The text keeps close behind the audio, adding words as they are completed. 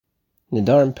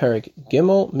Nedarim Perek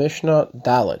Gimel Mishnah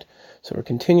Dalet. So we're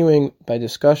continuing by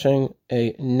discussing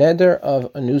a neder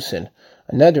of anusin,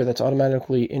 a neder that's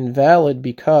automatically invalid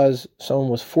because someone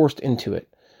was forced into it.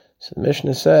 So the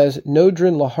Mishnah says,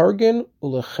 Nodrin lahargin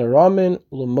ulecheramin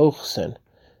ulemochsin.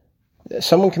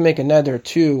 Someone can make a neder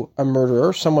to a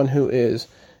murderer, someone who is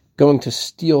going to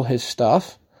steal his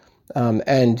stuff,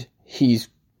 and he's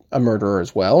a murderer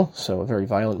as well, so a very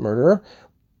violent murderer.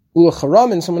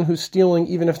 Ulecheramin, someone who's stealing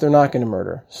even if they're not going to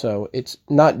murder. So it's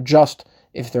not just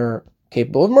if they're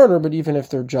capable of murder, but even if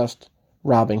they're just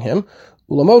robbing him.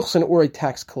 Ulemochsin, or a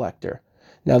tax collector.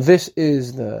 Now this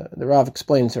is, the Rav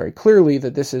explains very clearly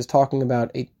that this is talking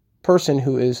about a person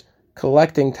who is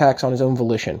collecting tax on his own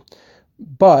volition.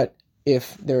 But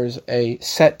if there's a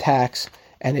set tax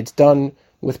and it's done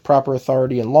with proper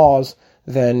authority and laws,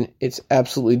 then it's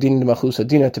absolutely din de machusa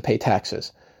dina to pay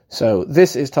taxes. So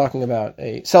this is talking about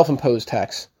a self-imposed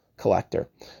tax collector.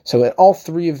 So in all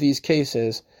three of these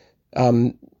cases,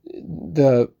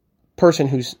 the person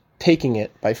who's taking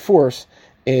it by force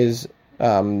is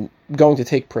going to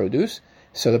take produce.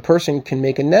 So the person can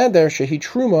make a neder shehi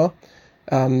truma.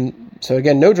 So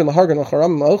again, nodrin lahargan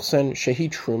lacharam mochsen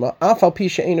shehi truma afal pi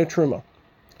she'enu truma.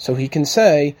 So he can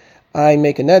say, I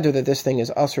make a neder that this thing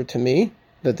is usher to me,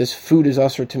 that this food is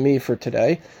usher to me for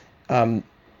today,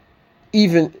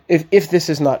 even if this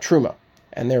is not truma.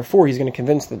 And therefore he's going to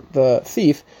convince the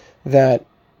thief that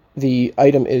the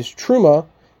item is truma,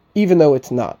 even though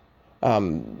it's not.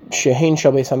 Shehein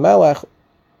shel beis hamelech,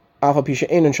 afa pi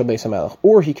she'enon shel beis hamelech.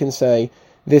 Or he can say,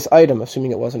 this item,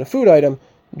 assuming it wasn't a food item,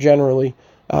 generally,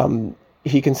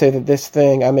 he can say that this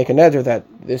thing, I make a neder that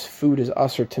this food is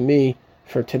usher to me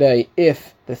for today,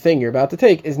 if the thing you're about to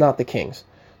take is not the king's.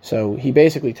 So he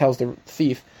basically tells the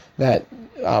thief that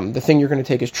the thing you're going to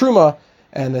take is truma,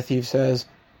 and the thief says,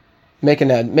 make a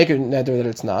neder that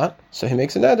it's not. So he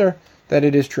makes a neder that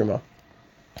it is truma.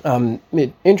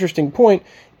 Interesting point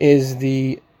is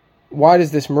why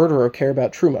does this murderer care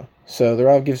about truma? So the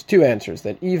Rav gives two answers,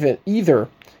 that either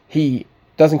he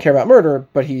doesn't care about murder,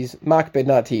 but he's makbid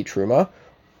not to eat truma,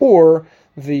 or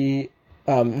the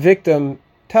victim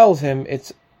tells him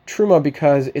it's truma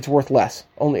because it's worth less.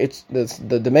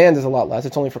 The demand is a lot less.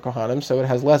 It's only for kohanim, so it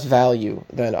has less value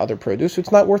than other produce. So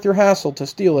it's not worth your hassle to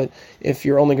steal it if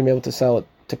you're only going to be able to sell it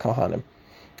to kohanim.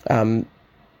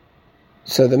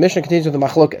 So the Mishnah continues with the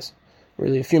machlokas,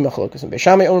 really a few machlokas. And Beis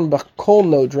Shammai omrim b'kol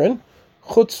nodrin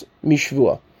chutz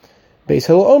mishvua. Beis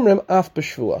Hillel omrim af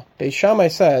b'shvua. Beis Shammai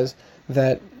says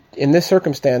that in this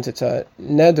circumstance, it's a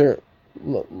neder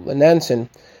l'nansin.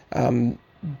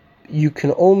 You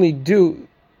can only do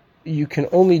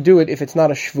it if it's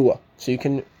not a shvua. So you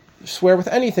can swear with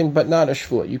anything, but not a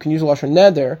shvua. You can use a lashon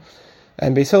neder,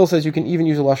 and Beis Hillel says you can even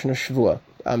use a lashon of shvua.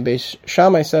 Beis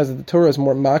Shammai says that the Torah is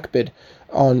more makbid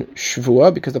on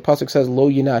shvua because the pasuk says lo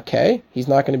yinakeh, he's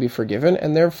not going to be forgiven,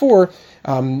 and therefore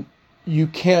you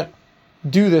can't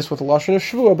do this with a lashon of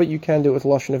shvua, but you can do it with a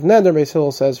lashon of neder. Beis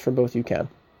Hillel says for both you can.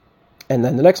 And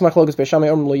then the next machlok is Beis Shammai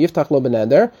omrim lo yiftach lo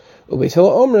beneder, uBeis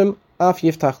Hillel omrim af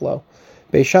yiftach lo.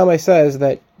 Beis Shammai says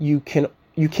that you can't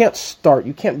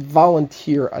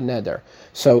volunteer a neder.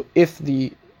 So if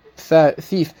the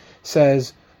thief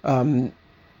says,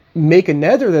 make a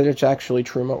neder that it's actually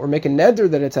truma, or make a neder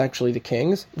that it's actually the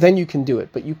king's, then you can do it.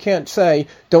 But you can't say,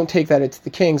 don't take that it's the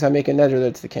king's, I make a neder that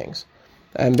it's the king's.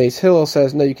 And Beis Hillel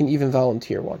says, no, you can even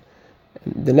volunteer one.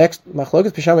 And the next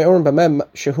machlokas Beis Shammai omrim b'mem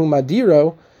shehu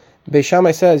madiro. Beis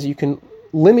Shammai says you can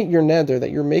limit your neder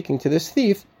that you're making to this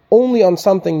thief only on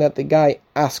something that the guy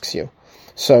asks you.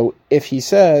 So if he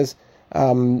says,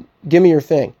 give me your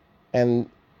thing, and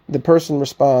the person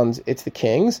responds, it's the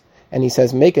king's, and he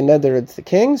says, make a neder, it's the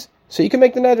king's, so you can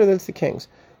make the neder that it's the king's.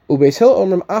 Beis Hillel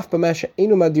omrim af b'mesha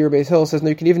enu madir. Beis Hillel says, no,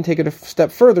 you can even take it a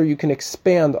step further, you can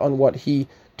expand on what he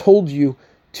told you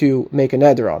to make a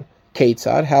neder on.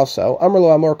 Keitzad, how so? Amar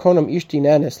lo amor konam ishti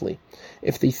nanisli.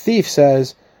 If the thief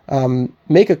says,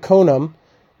 make a konam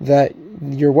that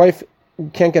your wife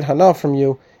can't get hana from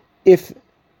you if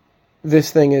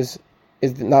this thing is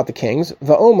not the king's.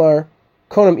 Va'omar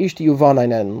konam ishti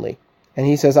uvanai. And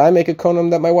he says, I make a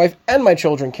konam that my wife and my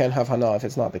children can't have hana if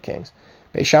it's not the king's.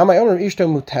 Beis Shammai omer ishto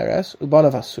muteres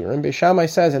ubanav asurim. Beis Shammai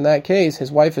says in that case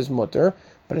his wife is mutter,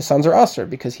 but his sons are asur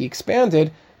because he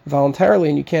expanded voluntarily,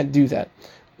 and you can't do that.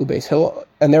 Ubeis Hillel,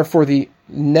 and therefore the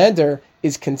neder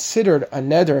is considered a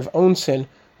neder of onsin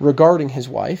regarding his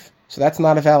wife. So that's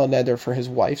not a valid neder for his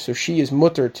wife. So she is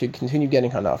mutter to continue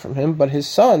getting hana from him. But his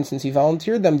sons, since he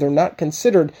volunteered them, they're not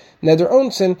considered neder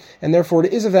onsin, and therefore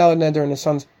it is a valid neder, and his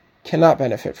sons cannot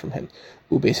benefit from him.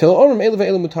 Ubeis Hillel omrim elu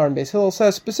ve'elu mutar. And Beis Hillel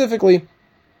says specifically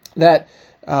that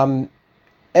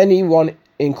anyone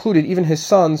included, even his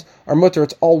sons are mutter.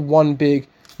 It's all one big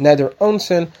neder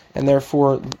onsin, and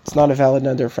therefore it's not a valid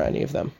neder for any of them.